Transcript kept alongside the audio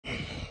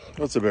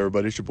What's up,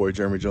 everybody? It's your boy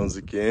Jeremy Jones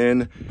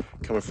again,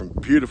 coming from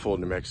beautiful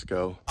New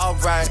Mexico. All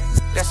right,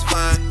 that's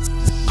fine.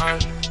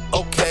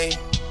 Okay.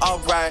 All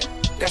right,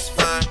 that's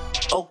fine.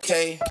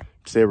 Okay.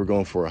 Today we're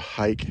going for a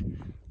hike.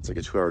 It's like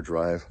a 2-hour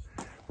drive.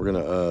 We're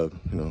gonna,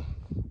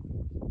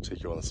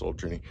 take you on this little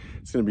journey.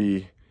 It's gonna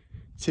be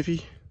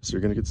Tiffy, so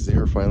you're gonna get to see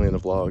her finally in the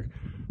vlog.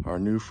 Our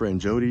new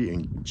friend Jody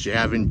and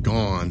Gavin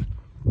Gone,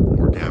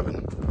 or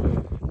Gavin,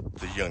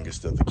 the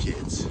youngest of the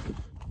kids.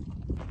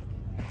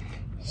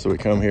 So we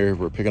come here,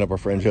 we're picking up our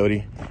friend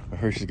Jody. I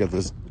heard she's got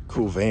this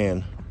cool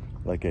van,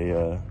 like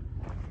a,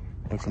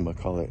 what's somebody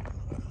call it?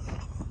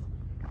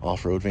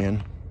 Off-road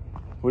van.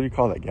 What do you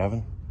call that,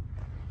 Gavin?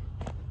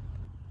 I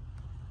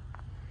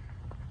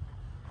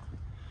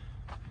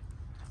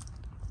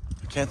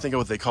can't think of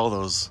what they call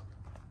those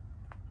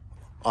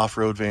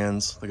off-road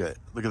vans. Look at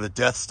the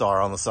Death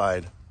Star on the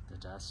side. The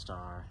Death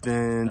Star.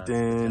 Dun,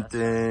 dun,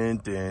 dun,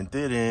 dun,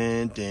 dun,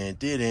 dun, dun,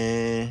 dun,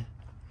 dun.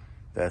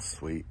 That's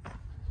sweet.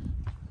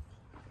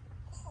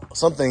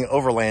 Something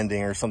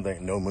overlanding or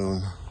something. No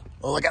moon.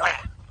 Oh, look at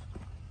that.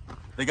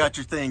 They got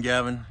your thing,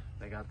 Gavin.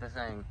 They got the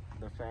thing.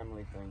 The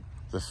family thing.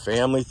 The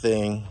family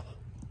thing.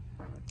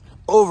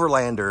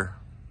 Overlander.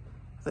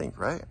 I think,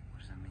 right? What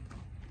does that mean?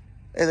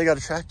 Hey, they got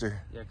a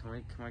tractor. Yeah, can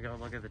we go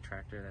look at the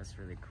tractor? That's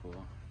really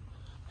cool.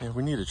 Yeah,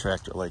 we need a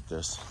tractor like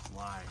this.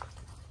 Why?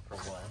 For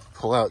what?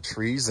 Pull out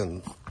trees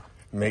and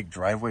make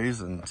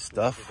driveways and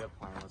stuff. That's a good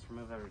plan. Let's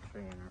remove every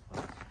tree in our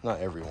place. Not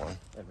everyone.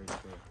 Every tree.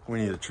 We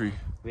need a tree.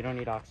 We don't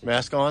need oxygen.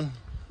 Mask on?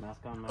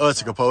 Mask on. Oh,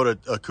 it's a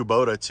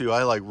Kubota too.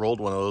 I like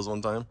rolled one of those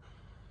one time.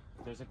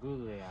 There's a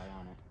googly eye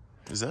on it.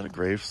 Is that a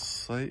grave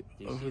site?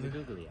 Do you see the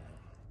googly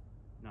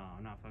eye? No,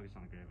 I'm not focused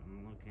on the grave.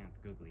 I'm looking at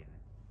the googly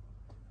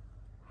eye.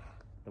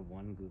 The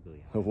one googly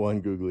eye. The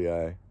one googly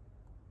eye.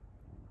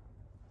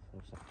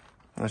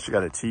 Unless you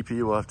got a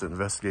teepee, we'll have to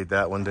investigate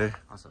that one day.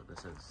 Also,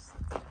 this is...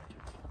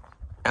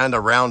 And a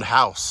round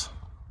house.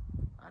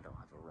 I don't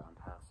have a round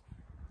house.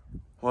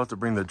 We'll have to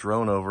bring the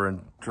drone over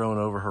and drone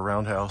over her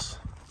roundhouse.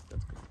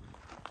 That's good.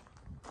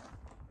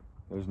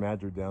 There's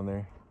Madrid down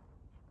there.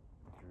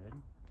 Madrid?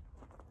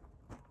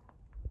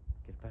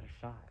 Get a better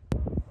shot. I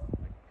can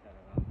cut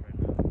it off right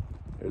now.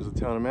 There's the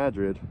town of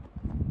Madrid.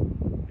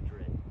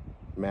 Madrid.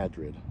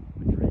 Madrid.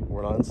 Madrid.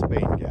 We're not in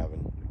Spain,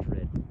 Gavin.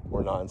 Madrid.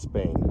 We're not in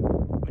Spain.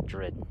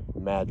 Madrid.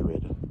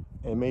 Madrid.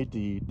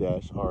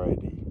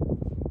 M-A-D-R-I-D.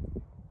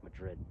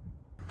 Madrid.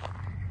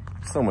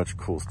 So much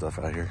cool stuff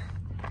out here.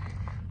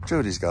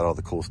 Jody's got all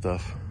the cool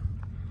stuff.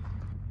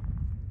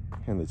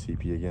 And the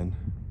teepee again.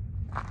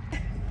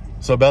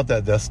 So about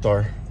that Death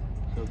Star.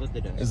 So what they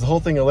do? Is the whole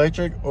thing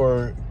electric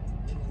or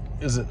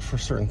is it for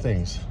certain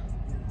things?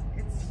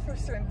 It's for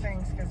certain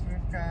things because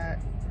we've got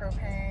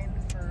propane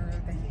for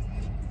the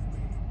heat,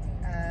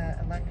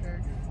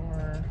 electric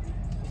for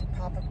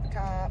pop up the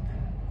top,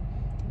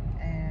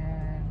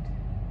 and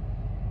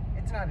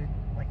it's not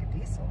like a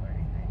diesel or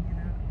anything, you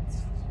know.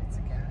 It's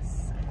a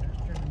gas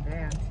driven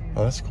van too.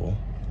 Oh, that's cool.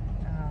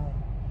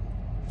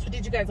 So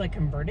did you guys like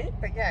convert it?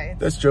 But yeah,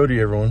 That's Jody,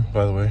 everyone,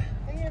 by the way.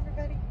 Hey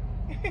everybody.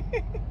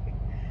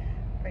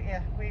 But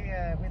yeah,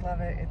 we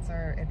love it. It's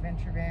our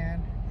adventure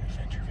van.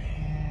 Adventure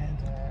van. And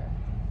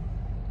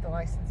the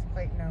license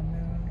plate "No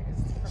Moon"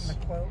 is from the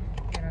quote.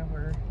 You know,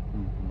 where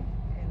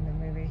in the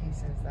movie he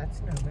says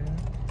that's no moon.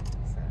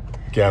 So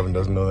Gavin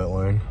doesn't know that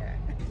line. yeah.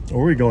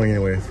 Where are we going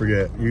anyway?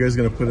 Forget. You guys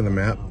gonna put in the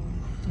map?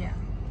 Yeah.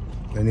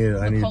 I need.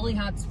 McCaulley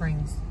Hot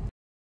Springs.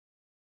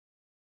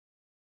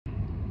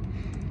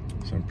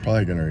 So I'm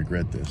probably gonna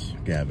regret this,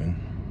 Gavin.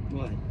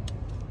 What?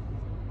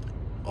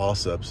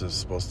 Allsups is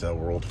supposed to have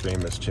world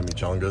famous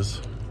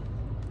chimichangas,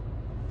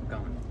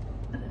 Gone.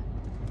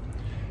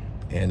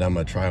 and I'm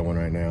gonna try one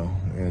right now,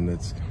 and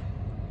it's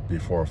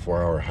before a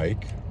 4-hour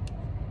hike.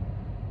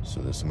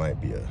 So this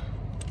might be a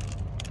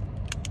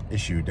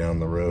issue down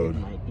the road. It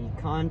might be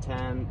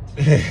content.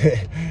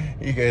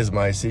 You guys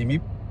might see me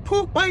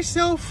poop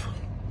myself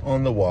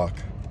on the walk,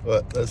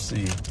 but let's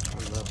see. I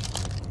love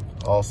content.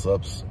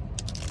 Allsups,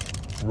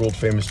 world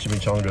famous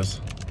chimichangas.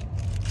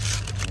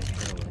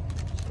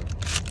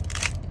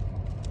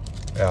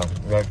 Yeah,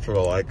 make sure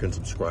to like and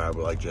subscribe,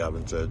 like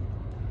Gavin said.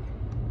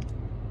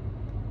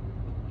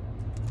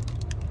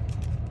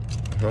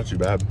 Not too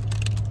bad.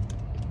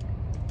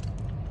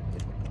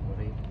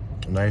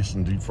 Nice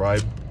and deep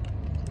fried.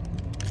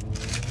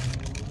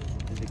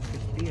 Is it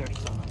crispy or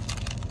soft?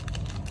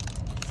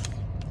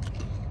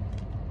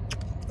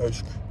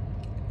 It's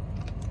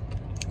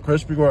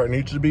crispy where it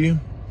needs to be,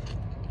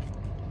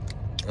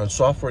 and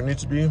soft where it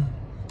needs to be.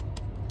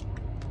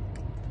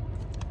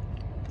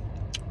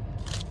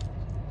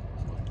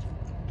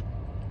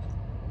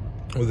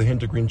 With a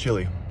hint of green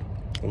chili.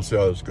 We'll see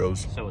how this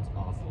goes. So it's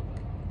awful.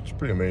 It's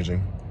pretty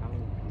amazing.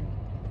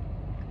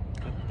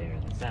 Up there,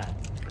 what's that?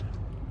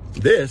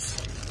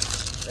 This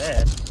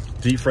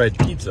deep fried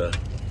pizza,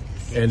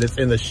 and it's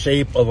in the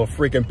shape of a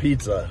freaking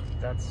pizza.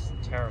 That's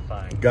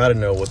terrifying. Gotta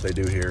know what they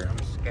do here. I'm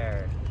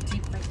scared.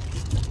 Deep fried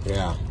pizza.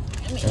 Yeah.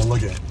 And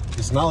look at it.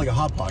 It's not like a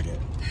Hot Pocket.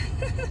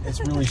 It's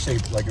really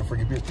shaped like a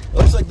freaking pizza. It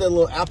looks like that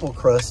little apple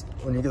crust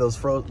when you get those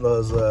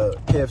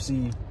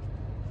KFC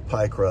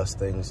pie crust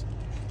things.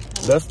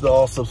 That's the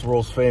Allsup's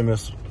world's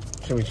famous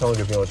chimichanga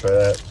if you want to try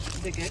that.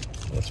 Is it good?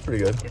 That's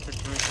pretty good. It's a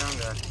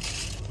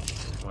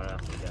chimichanga. What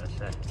else we gotta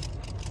say?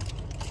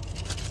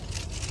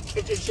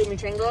 It's a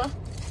chimichanga.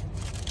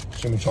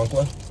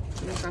 Chimichanga.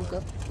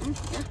 Chimichanga.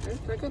 Yeah, it's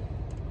pretty good.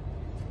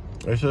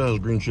 They said it has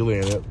green chili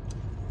in it.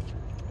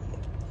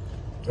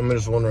 I'm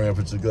just wondering if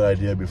it's a good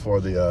idea before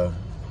the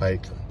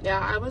hike. Yeah,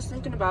 I was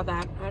thinking about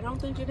that. I don't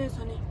think it is,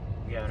 honey.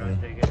 Yeah, I don't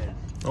think it is. I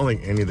don't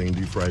think anything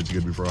deep fried is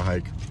good before a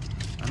hike.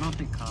 I don't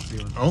think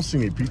coffee was. I don't see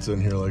any pizza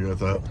in here like I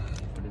thought.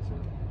 What is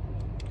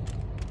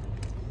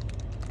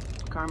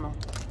it? Caramel.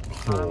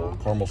 Oh,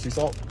 caramel sea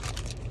salt.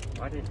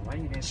 Why you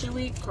didn't?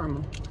 Chili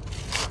caramel.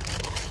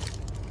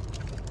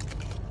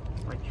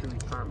 Like chili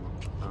caramel.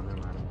 Oh, never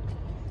mind.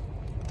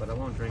 But I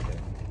won't drink it.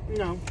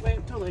 No, wait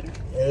until later.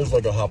 It is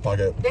like a Hot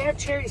Pocket, They have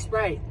cherry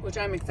Sprite, which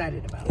I'm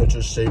excited about. which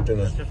is shaped in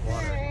It's just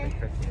water. They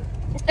tricked you.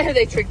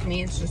 They tricked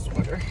me. It's just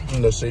water.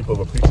 the shape of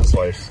a pizza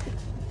slice.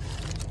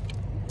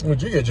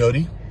 What'd you get,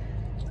 Jody?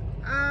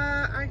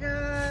 I've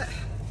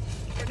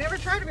never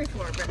tried it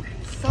before, but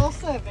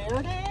salsa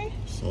verde.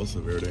 Salsa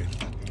verde.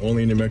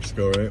 Only in New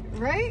Mexico, right?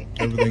 Right?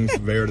 Everything's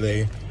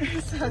verde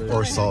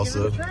or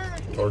salsa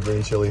or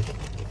green chili.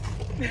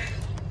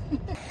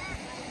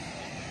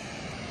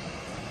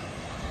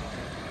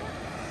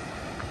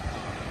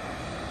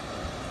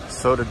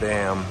 Soda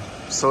Dam,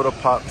 Soda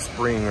Pop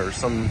Spring or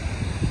something.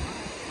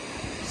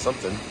 It's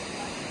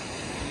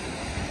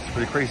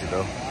pretty crazy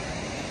though.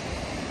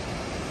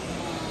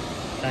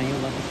 Don't you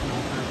love the smell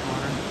of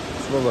water?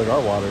 It smells like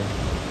our water. Yeah.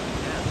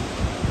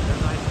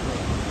 There's ice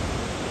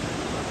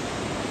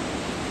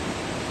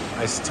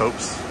cream.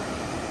 Isotopes.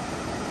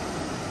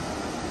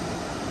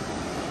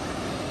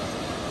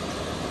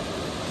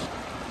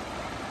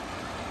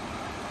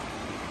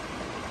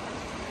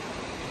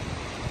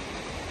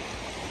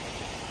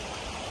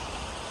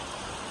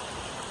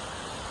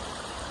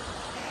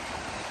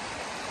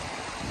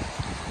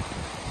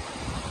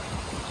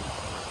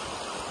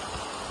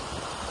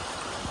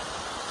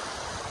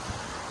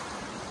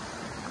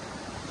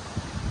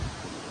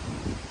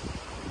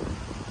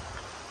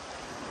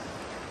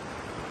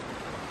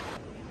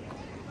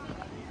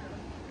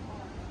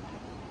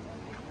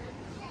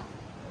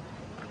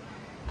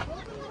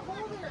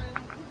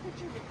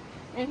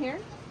 In here?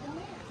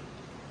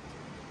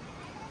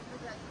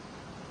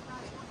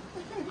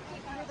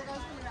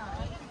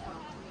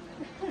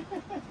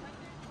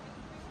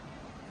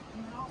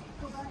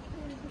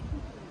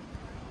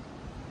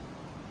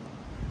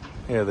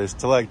 Yeah, there's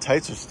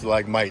stalactites or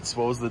stalagmites.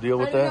 What was the deal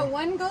with I don't know. that?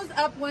 One goes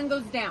up, one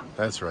goes down.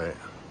 That's right.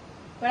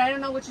 But I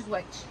don't know which is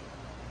which.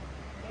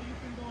 You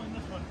can go in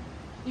this one.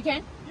 You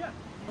can? Yeah.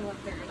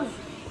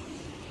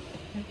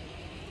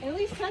 At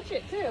least touch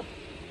it too. Yeah.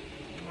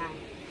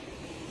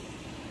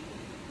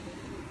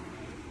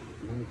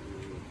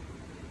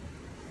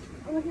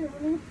 Oh, here,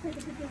 let me take a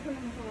picture of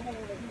him for a hole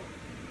over here.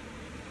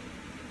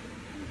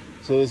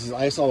 So this is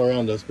ice all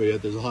around us, but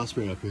yet there's a hot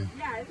spring up here.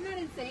 Yeah, isn't that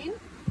insane?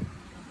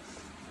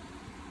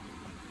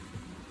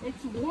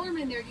 It's warm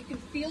in there. You can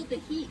feel the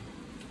heat.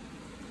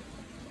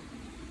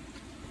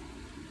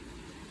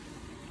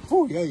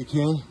 Oh yeah, you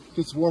can.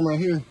 It's warm right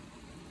here.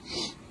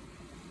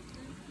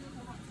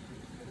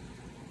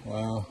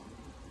 Wow.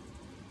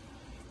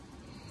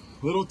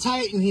 Little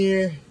tight in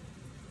here.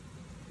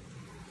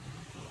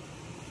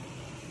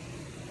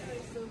 That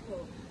is so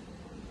cool.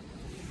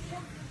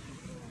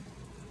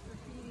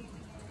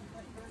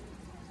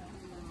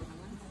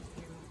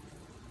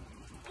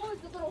 Oh,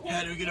 it's a little hole.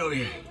 How do we get over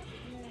here?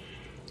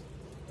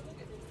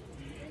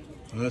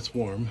 Well, that's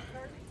warm.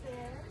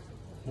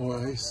 More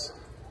ice.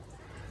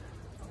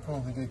 I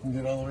don't think I can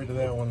get all the way to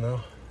that one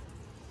though.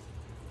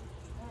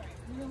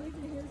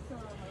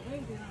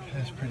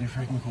 That's pretty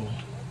freaking cool.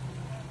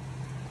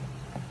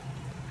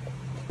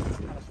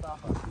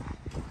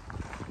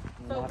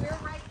 So we're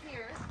right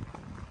here.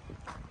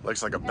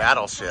 Looks like a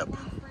battleship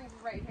McCaulley Springs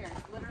is right here.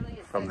 Literally,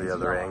 it from says the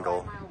other 12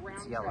 angle. mile round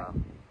It's yellow. trip.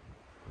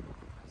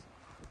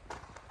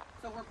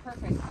 So we're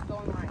perfect. It's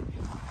going right.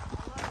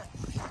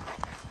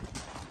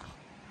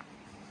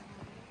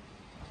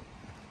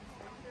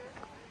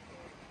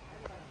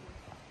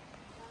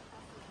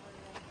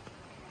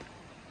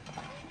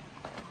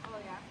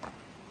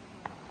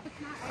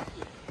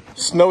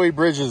 Snowy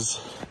bridges.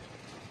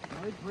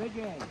 Where's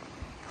Bridget?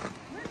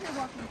 Where's your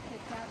walking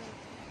stick,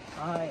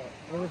 Gabby?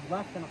 It was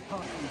less than a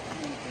puck.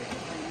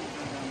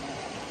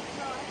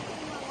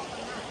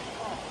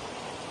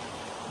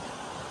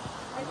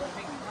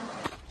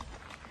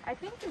 I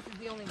think this is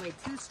the only way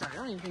to start. I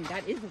don't even think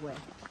that is the way.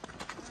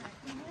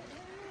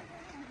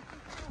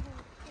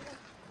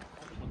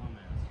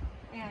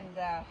 And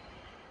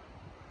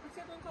what's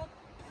the other one called?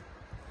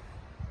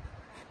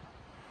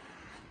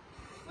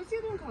 What's the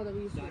other one called that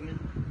we used to do?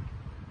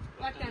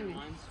 Black Diamond.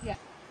 Yeah.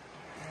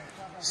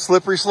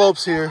 Slippery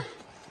slopes here.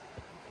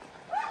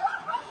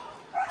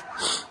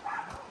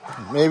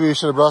 Maybe we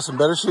should have brought some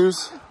better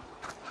shoes. One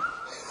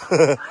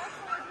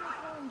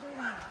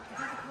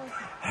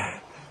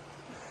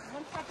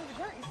step in the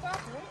dirt, you stop,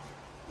 right?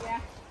 Yeah.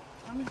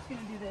 I'm just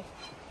gonna do this.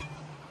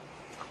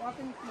 Walk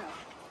in the snow.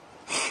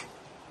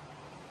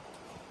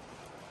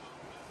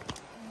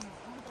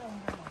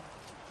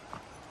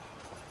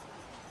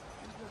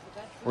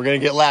 We're gonna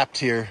get lapped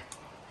here.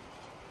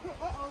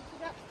 Uh-oh,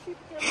 forgot to keep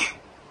it.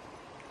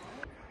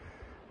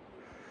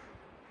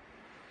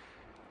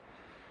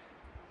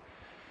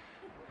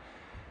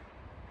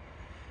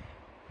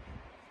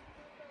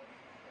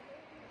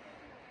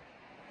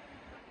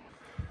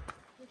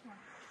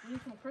 Need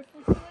some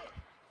crystals to it?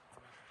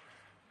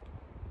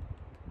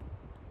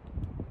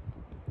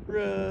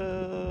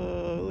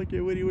 Bro, look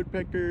at Woody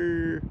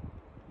Woodpecker.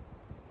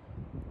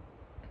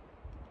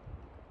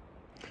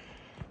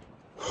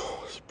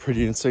 It's a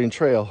pretty insane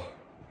trail.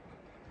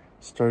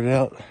 Started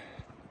out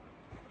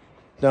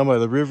down by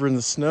the river in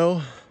the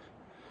snow.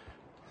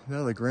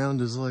 Now the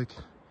ground is like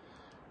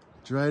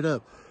dried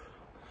up.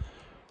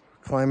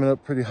 Climbing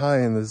up pretty high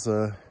in this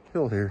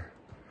hill here.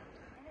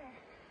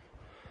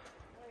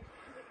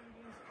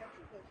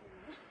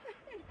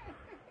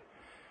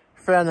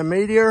 Found a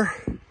meteor.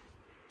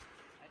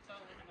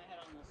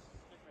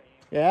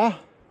 Yeah?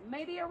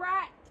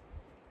 Meteorite.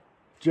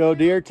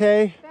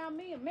 JerTiff Found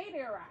me a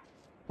meteorite.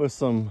 with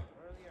some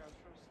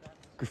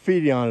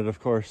graffiti on it,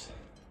 of course.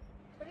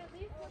 But at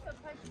least with a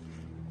pipe.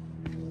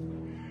 There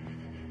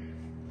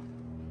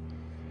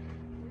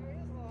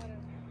is a lot of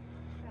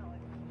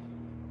salad.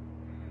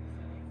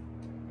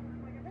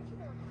 Like, I bet you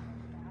there were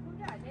who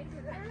died? Native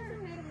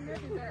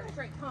Americans that are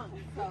straight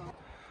punks, so.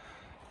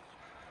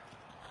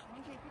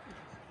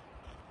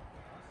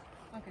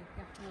 Okay,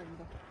 yeah, we'll let him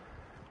go.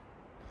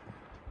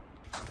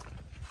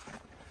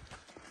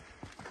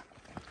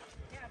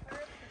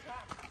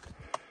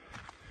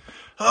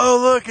 Oh,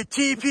 look, a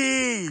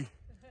teepee!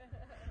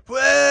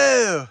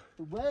 Whoa!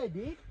 Whoa,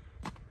 dude.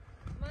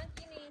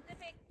 Monkey needs a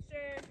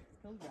picture.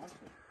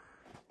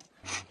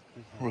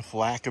 With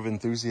lack of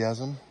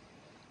enthusiasm,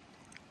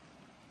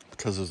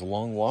 because it was a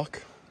long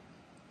walk,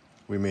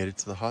 we made it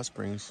to the hot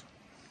springs,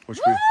 which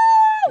we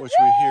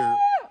hear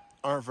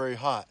aren't very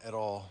hot at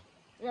all.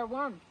 They're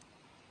warm.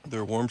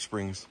 They're warm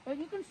springs. But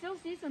you can still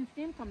see some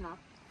steam coming off.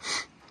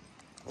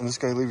 And this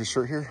guy leave his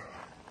shirt here?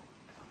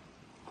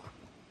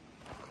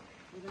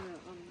 We're gonna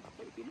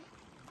feed it.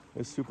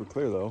 It's super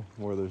clear though,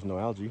 where there's no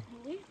algae.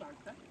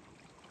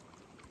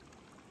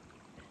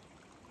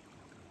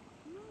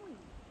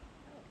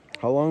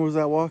 How long was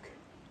that walk?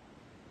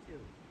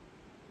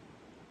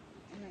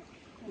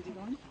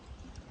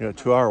 Yeah, a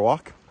 2-hour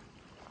walk.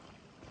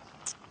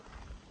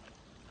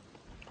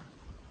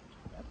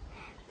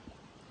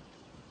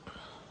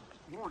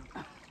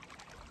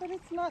 But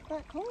it's not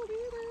that cold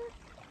either.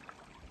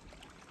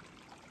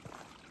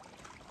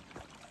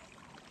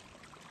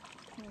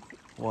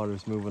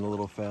 Water's moving a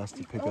little fast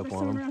to pick Oh, up there's on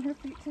some them. around her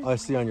feet too. I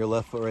see on your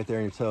left foot right there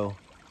on your toe.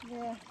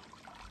 Yeah.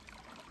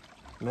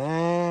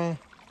 Man.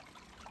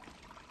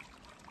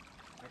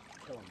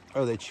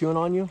 Are they chewing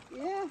on you?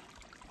 Yeah.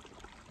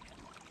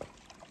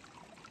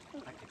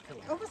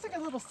 Almost like a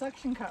little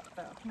suction cup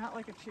though, not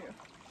like a chew.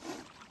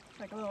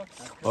 Like a little.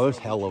 Oh, there's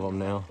hell of them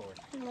now.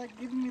 They're like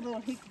giving me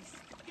little hickeys.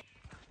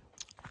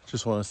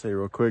 Just want to say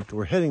real quick,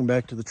 we're heading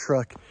back to the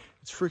truck.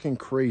 It's freaking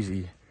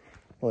crazy.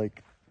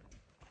 Like,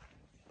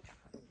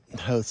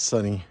 how it's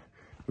sunny.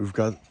 We've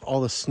got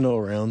all the snow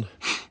around.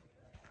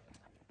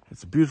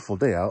 It's a beautiful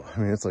day out. I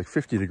mean, it's like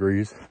 50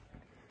 degrees.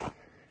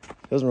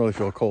 Doesn't really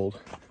feel cold.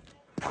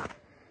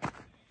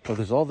 But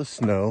there's all the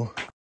snow.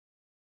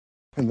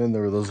 And then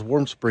there were those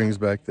warm springs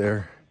back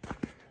there.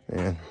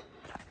 And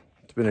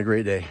it's been a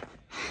great day.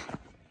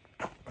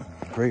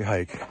 Great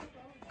hike.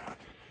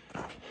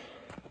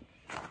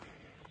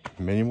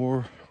 Many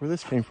more where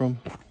this came from.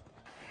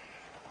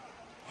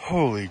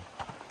 Holy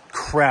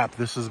crap,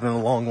 this has been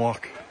a long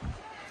walk.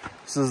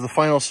 This is the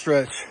final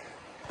stretch.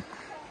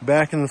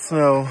 Back in the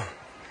snow,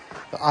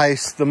 the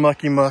ice, the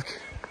mucky muck.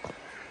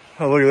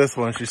 Oh, look at this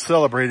one. She's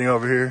celebrating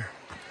over here.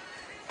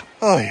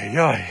 Oh,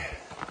 yeah.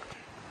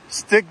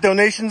 Stick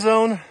donation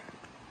zone.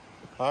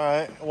 All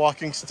right,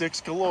 walking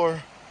sticks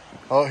galore.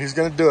 Oh, he's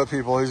gonna do it,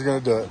 people. He's gonna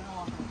do it.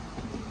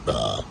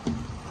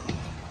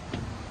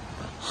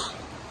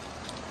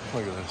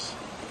 Look at this.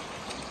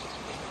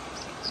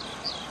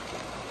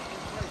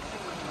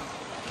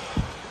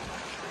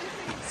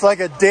 It's like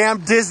a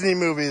damn Disney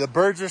movie. The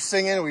birds are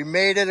singing. We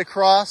made it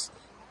across.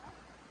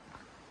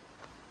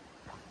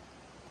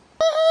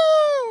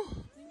 Woo-hoo!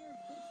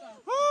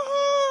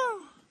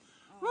 Woo-hoo!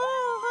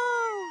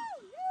 Woo-hoo!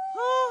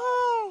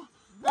 Woo-hoo!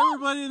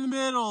 Everybody in the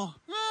middle.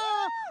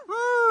 Yeah!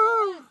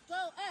 Woo!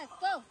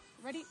 Go.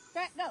 Ready,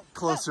 set, go.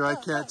 Closer, I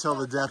can't tell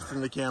the depth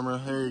from the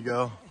camera. There you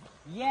go.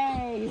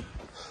 Yay!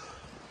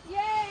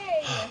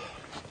 Yay!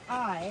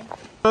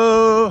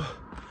 Oh,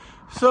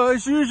 so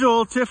as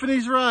usual,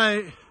 Tiffany's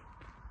right.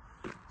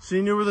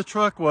 She knew where the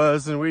truck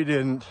was and we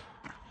didn't.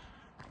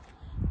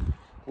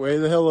 Way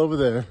the hell over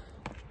there.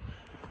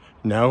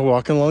 Now we're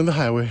walking along the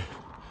highway.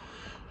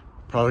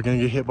 Probably gonna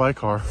get hit by a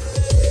car.